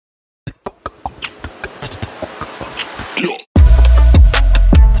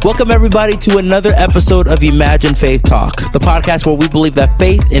Welcome, everybody, to another episode of Imagine Faith Talk, the podcast where we believe that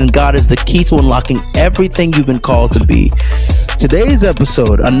faith in God is the key to unlocking everything you've been called to be. Today's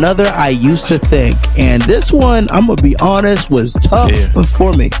episode, another I used to think, and this one, I'm going to be honest, was tough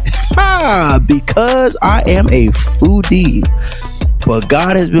for me because I am a foodie, but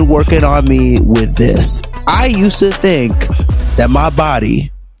God has been working on me with this. I used to think that my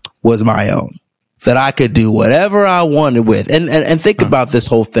body was my own, that I could do whatever I wanted with. And think about this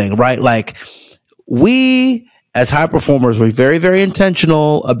whole thing, right? Like, we as high performers, we're very, very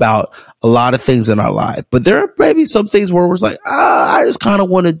intentional about a lot of things in our life. But there are maybe some things where we're like, I just kind of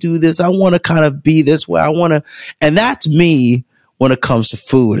want to do this. I want to kind of be this way. And that's me when it comes to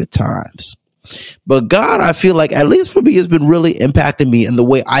food at times. But God, I feel like, at least for me, has been really impacting me in the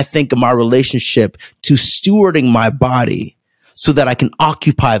way I think of my relationship to stewarding my body so that I can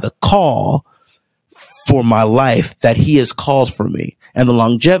occupy the call for my life that he has called for me and the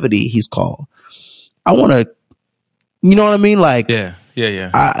longevity he's called. I want to, you know what I mean? Like, yeah.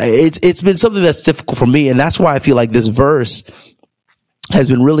 It's been something that's difficult for me. And that's why I feel like this verse has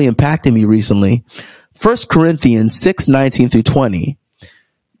been really impacting me recently. 1 Corinthians 6:19-20.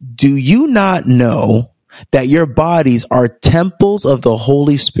 Do you not know that your bodies are temples of the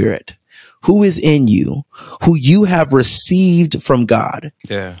Holy Spirit, who is in you, who you have received from God?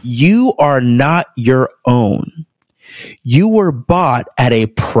 Yeah. You are not your own. You were bought at a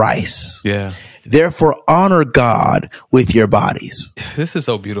price. Yeah. Therefore, honor God with your bodies. This is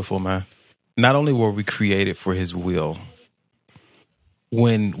so beautiful, man. Not only were we created for his will,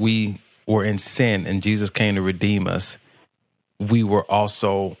 when we were in sin and Jesus came to redeem us, we were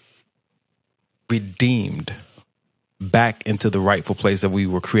also redeemed back into the rightful place that we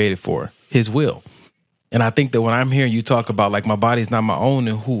were created for, his will. And I think that when I'm hearing you talk about, like, my body's not my own,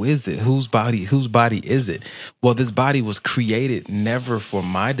 and who is it? Whose body is it? Well, this body was created never for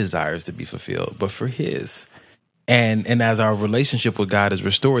my desires to be fulfilled, but for his. And as our relationship with God is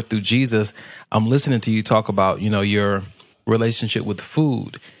restored through Jesus, I'm listening to you talk about, your relationship with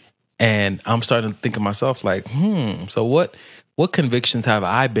food. And I'm starting to think of myself like, so what convictions have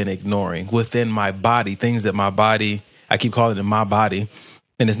I been ignoring within my body? Things that my body, I keep calling it my body,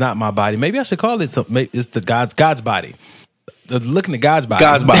 and it's not my body. Maybe I should call it something. It's the God's body. Looking at God's body.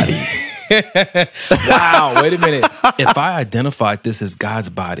 God's body. Wow, wait a minute. If I identified this as God's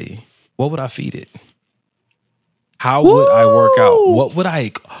body, what would I feed it? How would I work out? What would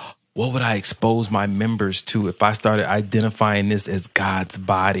I expose my members to if I started identifying this as God's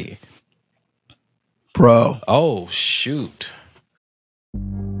body? Bro. Oh, shoot.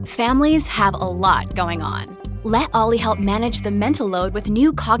 Families have a lot going on. Let Ollie help manage the mental load with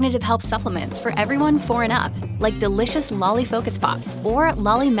new cognitive help supplements for everyone 4 and up, like delicious Lolly Focus Pops or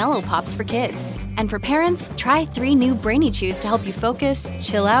Lolly Mellow Pops for kids. And for parents, try 3 new Brainy Chews to help you focus,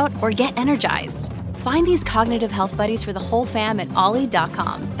 chill out, or get energized. Find these cognitive health buddies for the whole fam at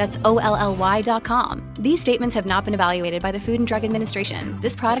ollie.com. That's OLLY.com. These statements have not been evaluated by the Food and Drug Administration.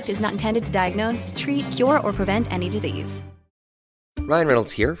 This product is not intended to diagnose, treat, cure, or prevent any disease. Ryan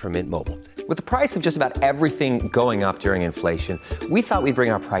Reynolds here from Mint Mobile. With the price of just about everything going up during inflation, we thought we'd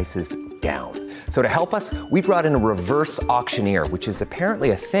bring our prices down. So to help us, we brought in a reverse auctioneer, which is apparently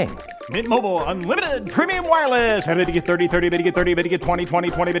a thing. Mint Mobile Unlimited Premium Wireless. How to get 30, 30, bit to get 30, bit to get 20,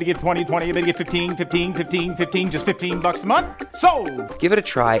 20, 20, bit to get 20, 20, bit to get 15, 15, 15, 15, just $15 a month? Sold! Give it a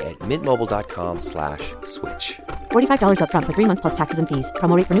try at mintmobile.com/switch. $45 up front for 3 months plus taxes and fees.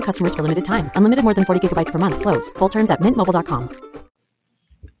 Promo rate for new customers for limited time. Unlimited more than 40 gigabytes per month. Slows full terms at mintmobile.com.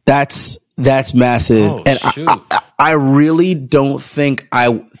 That's massive. Oh, and I really don't think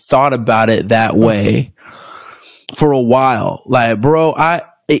I thought about it that way for a while. Like, bro,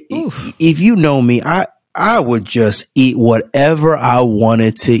 if you know me, I would just eat whatever I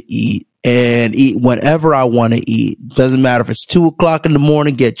wanted to eat and eat whenever I want to eat. Doesn't matter if it's 2:00 in the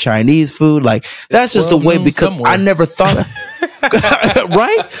morning, get Chinese food. Like, that's just the way, because somewhere. I never thought,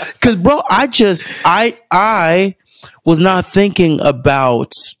 right? Because, bro, I was not thinking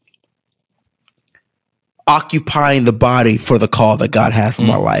about occupying the body for the call that God had for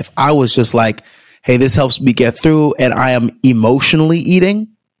my life. I was just like, hey, this helps me get through, and I am emotionally eating.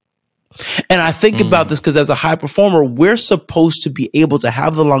 And I think about this because as a high performer, we're supposed to be able to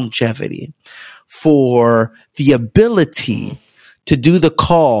have the longevity for the ability to do the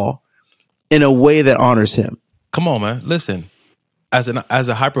call in a way that honors him. Come on, man. Listen, as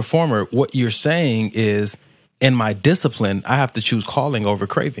a high performer, what you're saying is, in my discipline, I have to choose calling over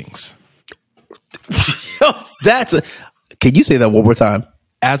cravings. Can you say that one more time?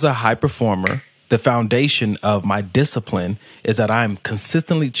 As a high performer, the foundation of my discipline is that I'm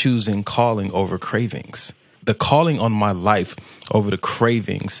consistently choosing calling over cravings. the calling on my life over the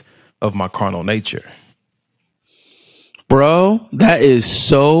cravings of my carnal nature. Bro, that is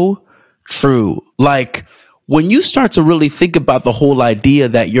so true. Like, when you start to really think about the whole idea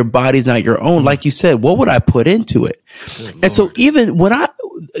that your body's not your own, like you said, what would I put into it? And so even when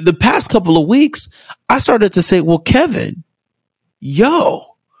the past couple of weeks, I started to say, well, Kevin,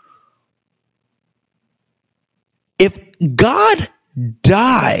 yo, if God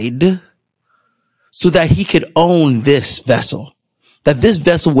died so that he could own this vessel, that this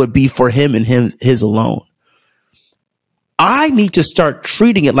vessel would be for him and his alone, I need to start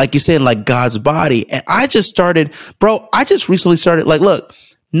treating it like you're saying, like God's body. And I just recently started like, look,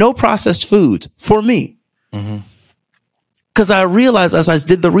 no processed foods for me. Cause I realized as I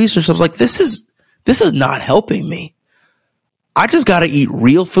did the research, I was like, this is not helping me. I just got to eat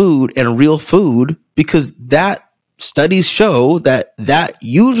real food because that studies show that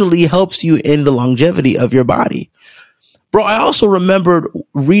usually helps you in the longevity of your body. Bro, I also remembered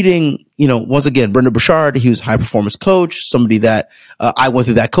reading, once again, Brendon Burchard. He was a high performance coach, somebody that I went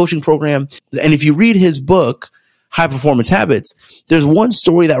through that coaching program. And if you read his book, High Performance Habits, there's one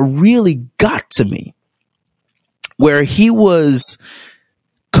story that really got to me where he was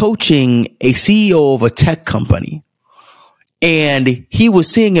coaching a CEO of a tech company and he was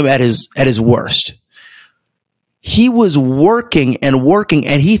seeing him at his worst. He was working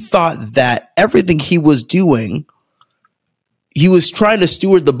and he thought that everything he was doing, he was trying to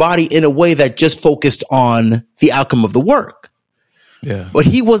steward the body in a way that just focused on the outcome of the work. Yeah. But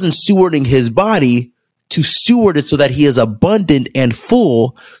he wasn't stewarding his body to steward it so that he is abundant and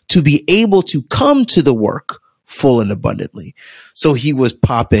full to be able to come to the work full and abundantly. So he was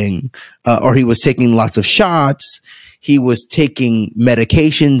popping, or he was taking lots of shots. He was taking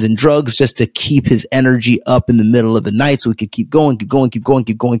medications and drugs just to keep his energy up in the middle of the night so he could keep going.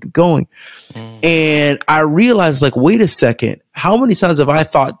 And I realized, like, wait a second, how many times have I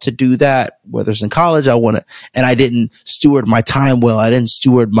thought to do that, whether it's in college, and I didn't steward my time well. I didn't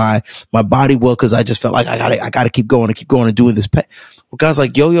steward my body well because I just felt like I gotta keep going and doing this. Well, God's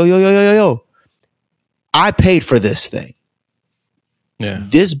like, yo, I paid for this thing. Yeah.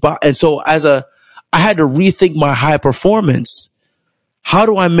 And so I had to rethink my high performance. How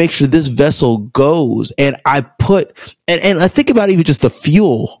do I make sure this vessel goes? And I think about even just the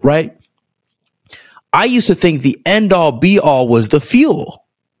fuel, right? I used to think the end all be all was the fuel.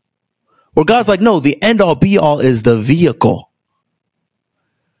 Where God's like, no, the end all be all is the vehicle.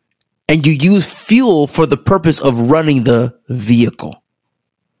 And you use fuel for the purpose of running the vehicle.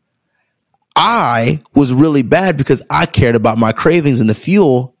 I was really bad because I cared about my cravings and the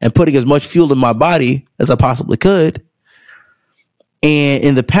fuel and putting as much fuel in my body as I possibly could. And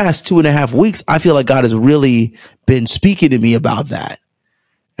in the past 2.5 weeks, I feel like God has really been speaking to me about that.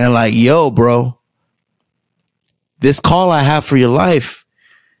 And like, yo, bro, this call I have for your life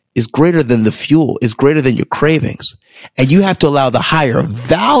is greater than the fuel, is greater than your cravings. And you have to allow the higher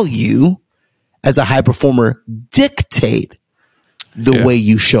value as a high performer dictate the way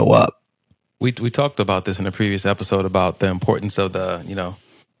you show up. We talked about this in a previous episode about the importance of the,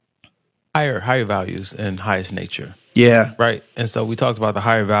 higher values and highest nature. Yeah. Right. And so we talked about the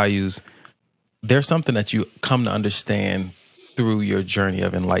higher values. There's something that you come to understand through your journey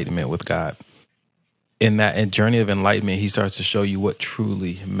of enlightenment with God. In that journey of enlightenment, he starts to show you what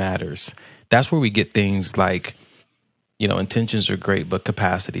truly matters. That's where we get things like, intentions are great, but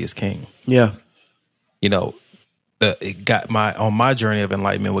capacity is king. Yeah. On my journey of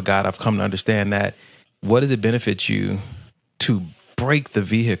enlightenment with God, I've come to understand that what does it benefit you to break the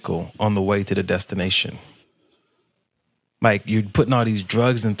vehicle on the way to the destination? Like, you're putting all these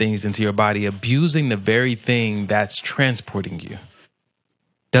drugs and things into your body, abusing the very thing that's transporting you.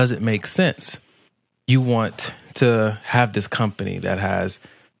 Doesn't make sense. You want to have this company that has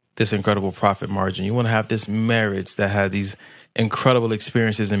this incredible profit margin. You want to have this marriage that has these incredible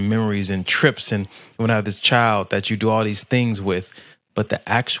experiences and memories and trips, and you want to have this child that you do all these things with, but the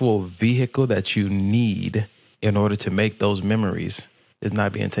actual vehicle that you need in order to make those memories is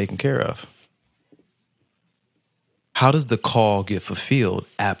not being taken care of. How does the call get fulfilled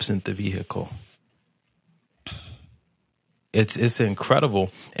absent the vehicle? It's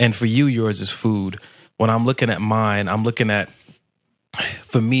incredible. And for you, yours is food. When I'm looking at mine,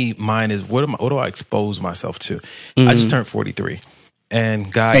 for me, mine is what do I expose myself to? Mm-hmm. I just turned 43,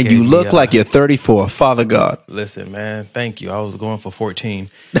 and God. And you look like you're 34, Father God. Listen, man, thank you. I was going for 14,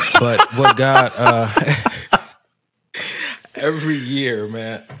 but what God? Every year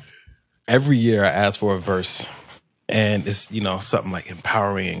I ask for a verse, and it's something like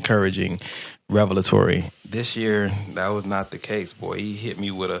empowering, encouraging, revelatory. This year that was not the case, boy. He hit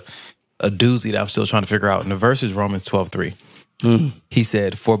me with doozy that I'm still trying to figure out. And the verse is Romans 12:3. He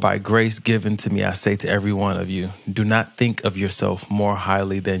said, "For by grace given to me, I say to every one of you, do not think of yourself more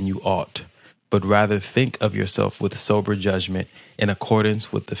highly than you ought, but rather think of yourself with sober judgment in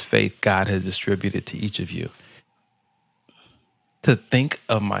accordance with the faith God has distributed to each of you." To think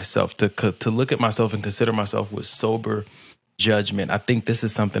of myself, to look at myself and consider myself with sober judgment. I think this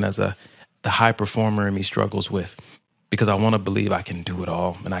is something the high performer in me struggles with, because I want to believe I can do it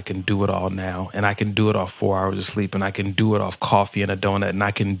all, and I can do it all now, and I can do it off 4 hours of sleep, and I can do it off coffee and a donut, and I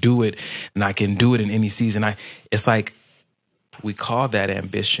can do it, and I can do it in any season. It's like we call that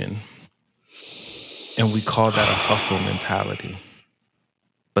ambition, and we call that a hustle mentality.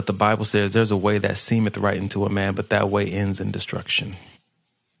 But the Bible says there's a way that seemeth right unto a man, but that way ends in destruction.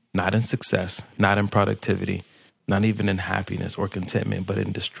 Not in success, not in productivity, not even in happiness or contentment, but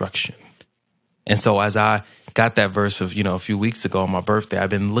in destruction. And so as I got that verse of, a few weeks ago on my birthday, I've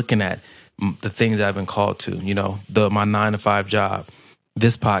been looking at the things I've been called to, my 9-to-5 job,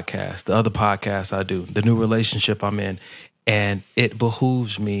 this podcast, the other podcasts I do, the new relationship I'm in. And it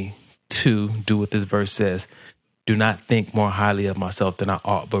behooves me to do what this verse says. Do not think more highly of myself than I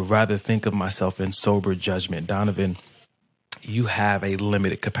ought, but rather think of myself in sober judgment. Donovan, you have a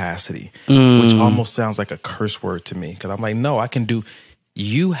limited capacity, which almost sounds like a curse word to me, because I'm like, no, I can do.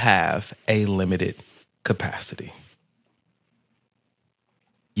 You have a limited capacity.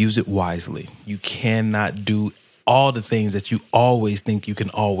 Use it wisely. You cannot do all the things that you always think you can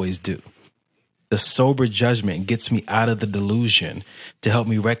always do. The sober judgment gets me out of the delusion to help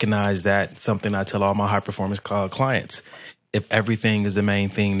me recognize that something I tell all my high performance clients. If everything is the main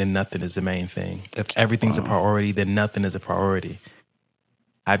thing, then nothing is the main thing. If everything's a priority, then nothing is a priority.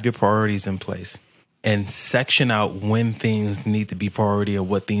 Have your priorities in place and section out when things need to be priority and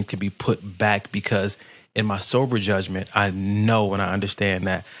what things can be put back, because in my sober judgment, I know and I understand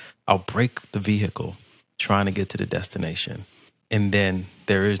that I'll break the vehicle trying to get to the destination. And then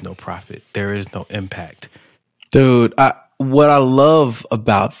there is no profit. There is no impact. Dude, what I love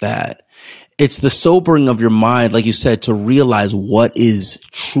about that, it's the sobering of your mind, like you said, to realize what is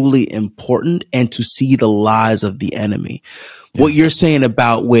truly important and to see the lies of the enemy. Yeah. What you're saying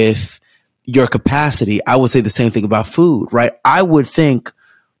about with your capacity, I would say the same thing about food, right? I would think,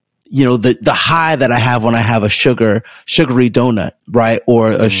 the high that I have when I have a sugary donut, right? Or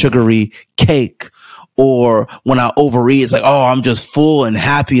a sugary cake. Or when I overeat, it's like, oh, I'm just full and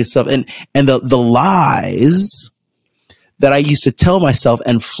happy and stuff. And the lies that I used to tell myself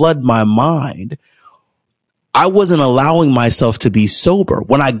and flood my mind, I wasn't allowing myself to be sober.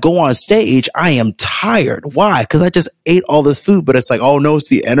 When I go on stage, I am tired. Why? Because I just ate all this food, but it's like, oh no, it's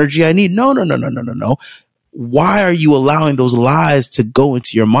the energy I need. No. Why are you allowing those lies to go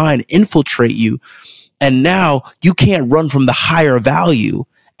into your mind, infiltrate you? And now you can't run from the higher value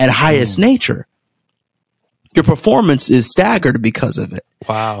and highest nature. Your performance is staggered because of it.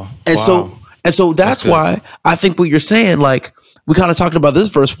 Wow. And so that's why I think what you're saying, like we kind of talked about this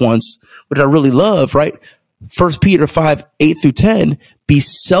verse once, which I really love, right? 1 Peter 5:8-10, be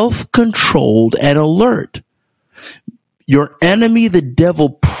self-controlled and alert. Your enemy, the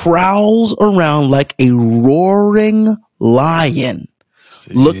devil, prowls around like a roaring lion,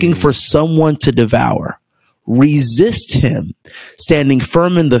 looking for someone to devour. Resist him, standing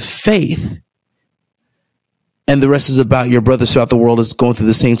firm in the faith. And the rest is about your brothers throughout the world is going through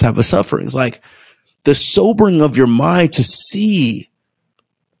the same type of sufferings. Like the sobering of your mind to see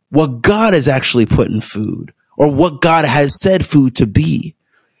what God has actually put in food or what God has said food to be.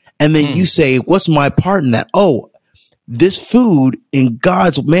 And then you say, what's my part in that? Oh, this food in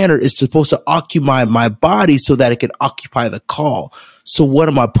God's manner is supposed to occupy my body so that it can occupy the call. So what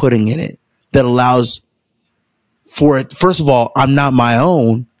am I putting in it that allows for it? First of all, I'm not my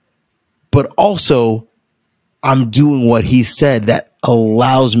own, but also I'm doing what he said that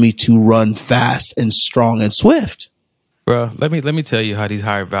allows me to run fast and strong and swift. Bro, let me tell you how these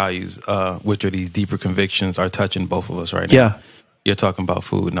higher values, which are these deeper convictions, are touching both of us right now. Yeah. You're talking about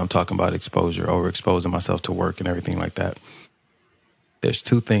food and I'm talking about exposure, overexposing myself to work and everything like that. There's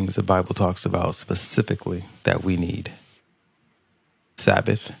two things the Bible talks about specifically that we need: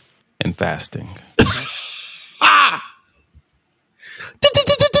 Sabbath and fasting.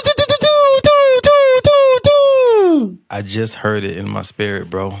 I just heard it in my spirit,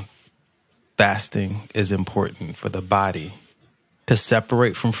 bro. Fasting is important for the body to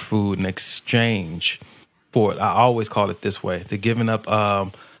separate from food in exchange for it. I always call it this way: to giving up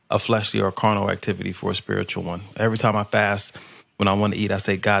a fleshly or carnal activity for a spiritual one. Every time I fast, when I want to eat, I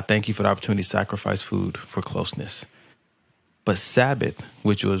say, God, thank you for the opportunity to sacrifice food for closeness. But Sabbath,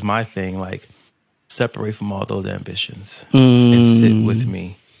 which was my thing, like separate from all those ambitions and sit with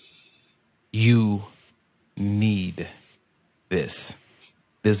me you need this.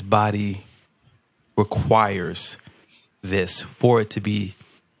 This body requires this for it to be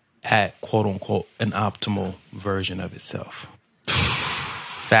at quote unquote an optimal version of itself.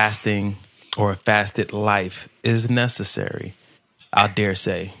 Fasting or a fasted life is necessary, I dare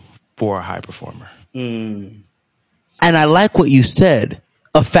say, for a high performer. And I like what you said,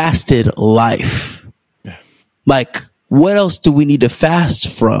 a fasted life. Yeah. Like, what else do we need to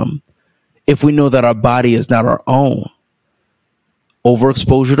fast from if we know that our body is not our own?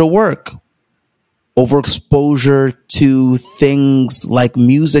 Overexposure to work, overexposure to things like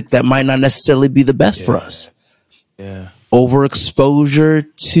music that might not necessarily be the best for us. Yeah. Overexposure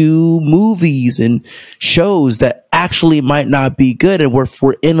to movies and shows that actually might not be good. And we're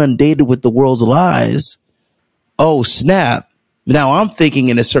inundated with the world's lies. Oh, snap. Now I'm thinking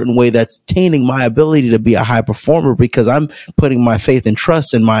in a certain way that's tainting my ability to be a high performer because I'm putting my faith and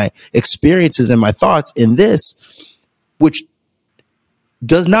trust in my experiences and my thoughts in this, which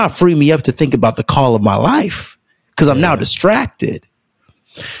does not free me up to think about the call of my life because I'm now distracted.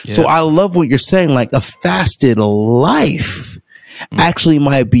 Yeah. So I love what you're saying. Like a fasted life actually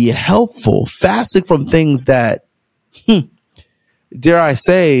might be helpful. Fasting from things that, dare I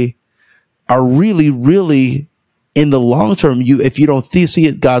say, are really, really in the long term. If you don't see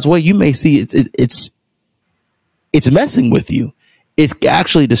it God's way, you may see it's messing with you. It's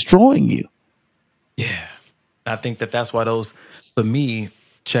actually destroying you. Yeah, I think that's why those, for me,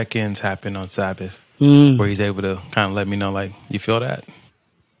 check-ins happen on Sabbath, where he's able to kind of let me know, like, you feel that?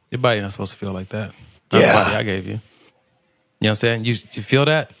 Your body not supposed to feel like that. That's the body I gave you. You know what I'm saying? You feel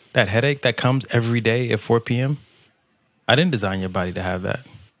that? That headache that comes every day at 4 p.m.? I didn't design your body to have that.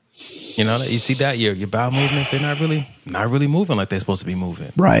 You know, you see that? Your bowel movements, they're not really moving like they're supposed to be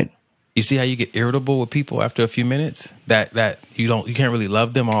moving. Right. You see how you get irritable with people after a few minutes? That you can't really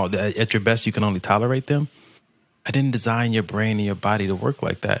love them, or at your best you can only tolerate them? I didn't design your brain and your body to work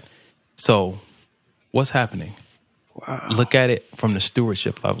like that. So what's happening? Wow. Look at it from the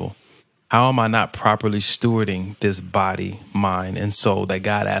stewardship level. How am I not properly stewarding this body, mind, and soul that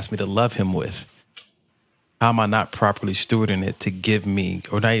God asked me to love him with? How am I not properly stewarding it to give me,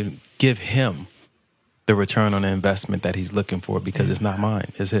 or not even give him, the return on the investment that he's looking for? Because it's not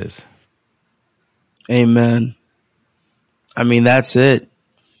mine, it's his. Amen. I mean, that's it.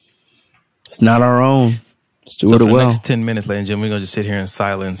 It's not our own. So for the next 10 minutes, ladies and gentlemen, we're going to just sit here in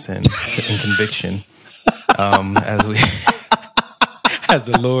silence and in conviction as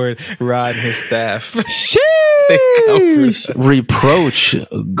the Lord rod his staff. Reproach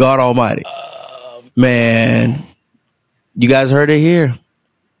God Almighty. Man, you guys heard it here.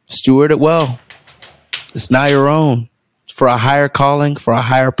 Steward it well. It's not your own. It's for a higher calling, for a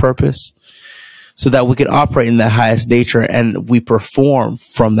higher purpose, so that we can operate in that highest nature and we perform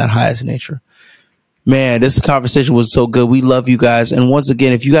from that highest nature. Man, this conversation was so good. We love you guys. And once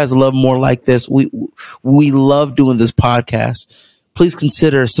again, if you guys love more like this, we love doing this podcast. Please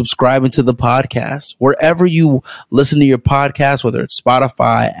consider subscribing to the podcast. Wherever you listen to your podcast, whether it's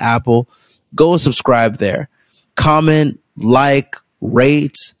Spotify, Apple, go and subscribe there. Comment, like,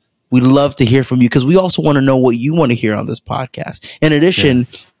 rate. We love to hear from you because we also want to know what you want to hear on this podcast. In addition,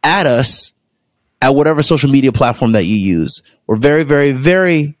 add us at whatever social media platform that you use. We're very, very,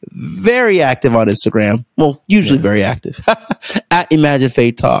 very, very active on Instagram. Well, usually very active. At Imagine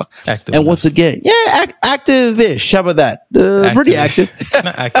Faith Talk. Active. And once again, active-ish. How about that? Pretty active.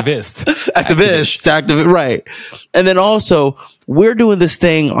 Not activist. Active, right. And then also, we're doing this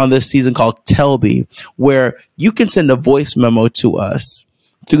thing on this season called Telby, where you can send a voice memo to us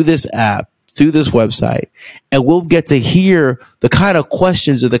through this app, through this website, and we'll get to hear the kind of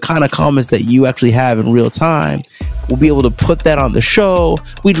questions or the kind of comments that you actually have in real time. We'll be able to put that on the show.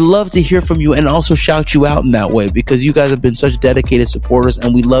 We'd love to hear from you and also shout you out in that way because you guys have been such dedicated supporters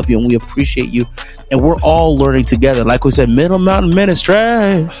and we love you and we appreciate you. And we're all learning together. Like we said, Middle Mountain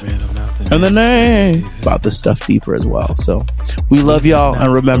Ministries and the name about this stuff deeper as well. So we love y'all.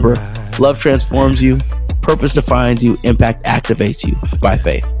 And remember, love transforms you. Purpose defines you. Impact activates you by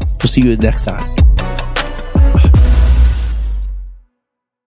faith. We'll see you next time.